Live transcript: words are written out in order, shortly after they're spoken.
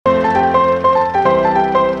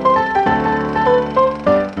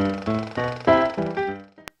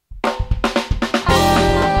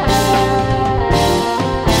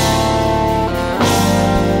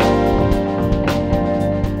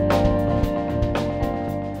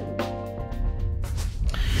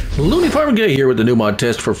Looney Farming Guy here with the new mod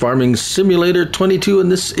test for Farming Simulator 22,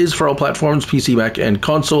 and this is for all platforms, PC, Mac, and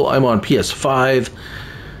console. I'm on PS5.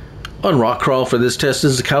 On Rock Crawl for this test.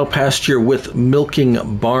 This is a cow pasture with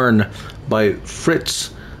milking barn by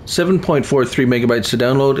Frits. 7.43 megabytes to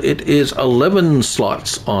download. It is 11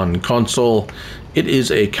 slots on console. It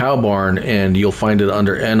is a cow barn, and you'll find it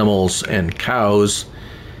under animals and cows.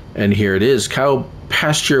 And here it is, cow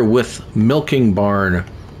pasture with milking barn.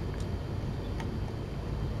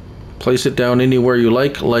 Place it down anywhere you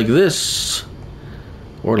like this,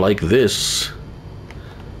 or like this.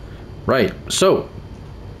 Right, so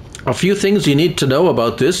a few things you need to know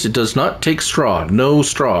about this. It does not take straw. No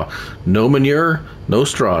straw. No manure. No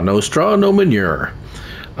straw. No straw. No manure.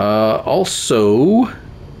 Also,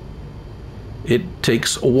 it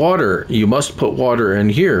takes water. You must put water in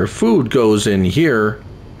here. Food goes in here.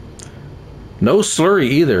 No slurry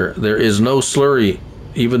either. There is no slurry.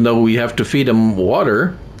 Even though we have to feed them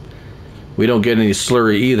water, we don't get any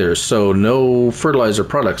slurry either. So no fertilizer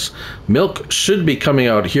products. Milk should be coming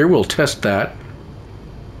out here. We'll test that.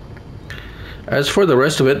 As for the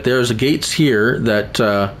rest of it, there's gates here that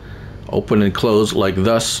open and close like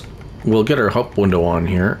thus. We'll get our hub window on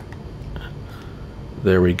here.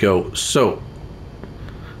 There we go. So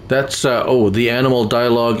that's the animal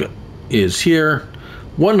dialogue is here.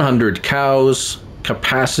 100 cows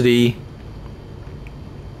capacity.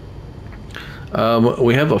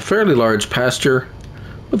 We have a fairly large pasture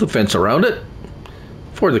with a fence around it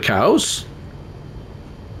for the cows.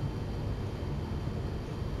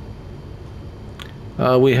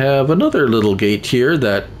 We have another little gate here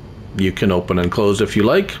that you can open and close if you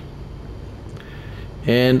like.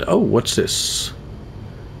 And, oh, what's this?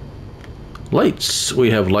 Lights.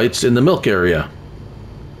 We have lights in the milk area.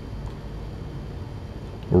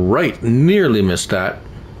 Right, nearly missed that.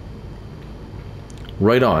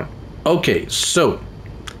 Right on. Okay, so,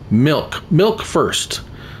 milk. Milk first.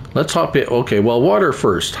 Let's hop in. Okay, well, water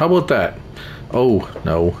first. How about that? Oh,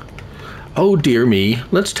 no. Oh dear me.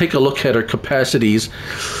 Let's take a look at our capacities.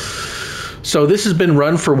 So this has been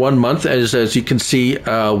run for 1 month. As you can see,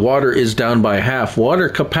 water is down by half. Water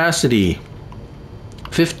capacity,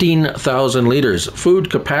 15,000 liters. Food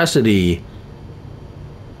capacity,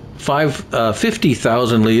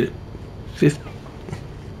 50,000 liters.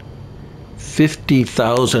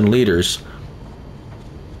 50,000 liters.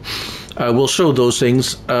 We'll show those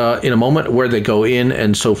things in a moment, where they go in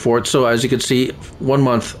and so forth. So as you can see, 1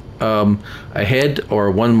 month ahead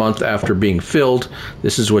or 1 month after being filled,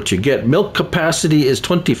 this is what you get. Milk capacity is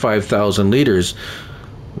 25,000 liters.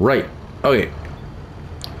 Right. Okay.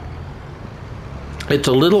 It's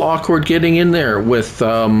a little awkward getting in there with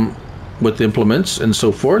implements and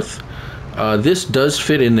so forth. This does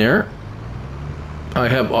fit in there. I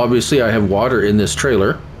have water in this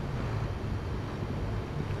trailer.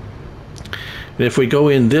 And if we go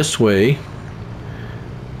in this way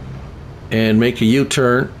and make a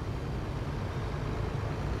U-turn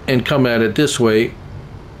and come at it this way,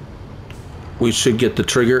 we should get the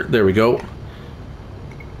trigger. There we go.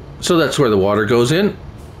 So that's where the water goes in.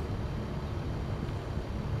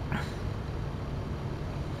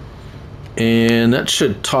 And that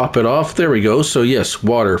should top it off. There we go. So yes,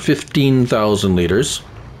 water, 15,000 liters.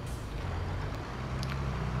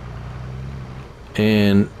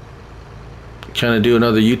 And kind of do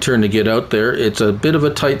another U-turn to get out there. It's a bit of a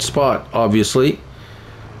tight spot, obviously.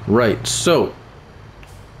 Right, so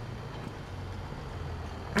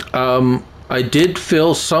I did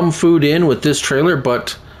fill some food in with this trailer,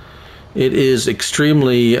 but it is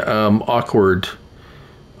extremely awkward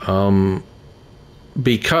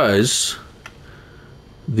because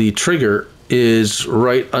the trigger is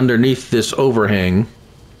right underneath this overhang.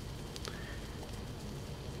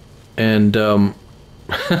 And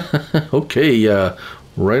okay,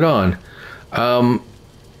 right on.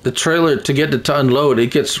 The trailer, to get it to unload,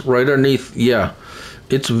 it gets right underneath. Yeah,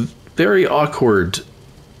 it's very awkward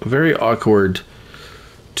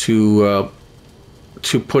to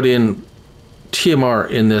put in TMR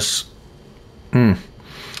in this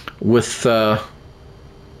with a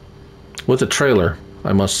trailer,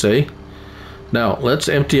 I must say. Now let's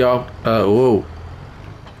empty out. Whoa.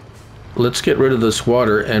 Let's get rid of this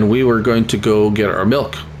water, and we were going to go get our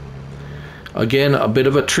milk. Again, a bit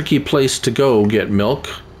of a tricky place to go get milk,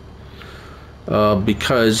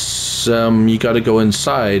 because you got to go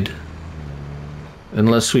inside,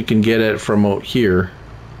 unless we can get it from out here.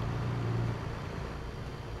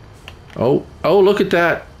 Oh, look at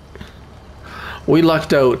that. We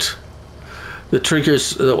lucked out. The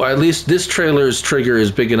triggers, at least this trailer's trigger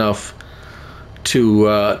is big enough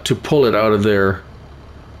to pull it out of there.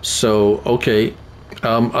 So, okay.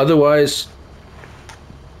 Otherwise,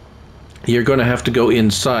 you're going to have to go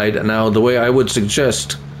inside. Now, the way I would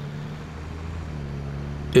suggest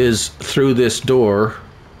is through this door.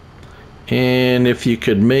 And if you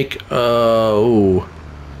could make, oh,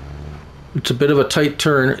 it's a bit of a tight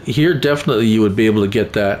turn. Here, definitely you would be able to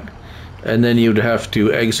get that. And then you'd have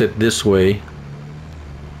to exit this way.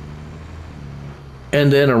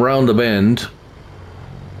 And then around the bend.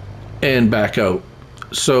 And back out.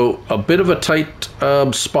 So, a bit of a tight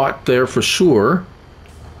spot there for sure.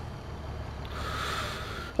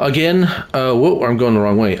 Again, whoa, I'm going the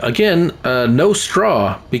wrong way. Again, no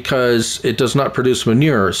straw because it does not produce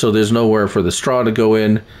manure, so there's nowhere for the straw to go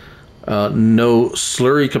in. No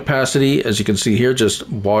slurry capacity, as you can see here, just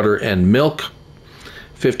water and milk.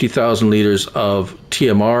 50,000 liters of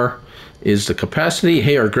TMR is the capacity.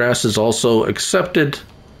 Hay or grass is also accepted.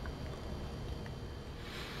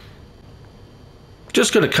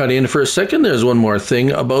 Just going to cut in for a second. There's one more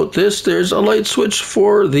thing about this. There's a light switch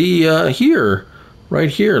for the here. Right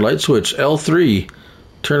here, light switch, L3.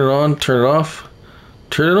 Turn it on, turn it off,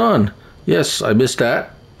 turn it on. Yes, I missed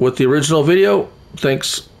that with the original video.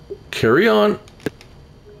 Thanks. Carry on.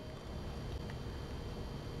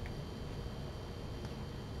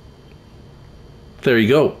 There you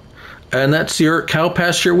go. And that's your cow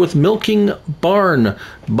pasture with milking barn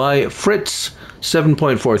by Frits.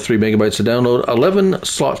 7.43 megabytes to download, 11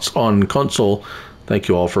 slots on console. Thank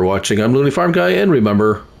you all for watching. I'm Looney Farm Guy, and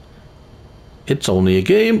remember, it's only a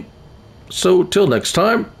game. So till next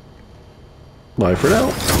time, bye for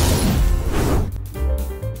now.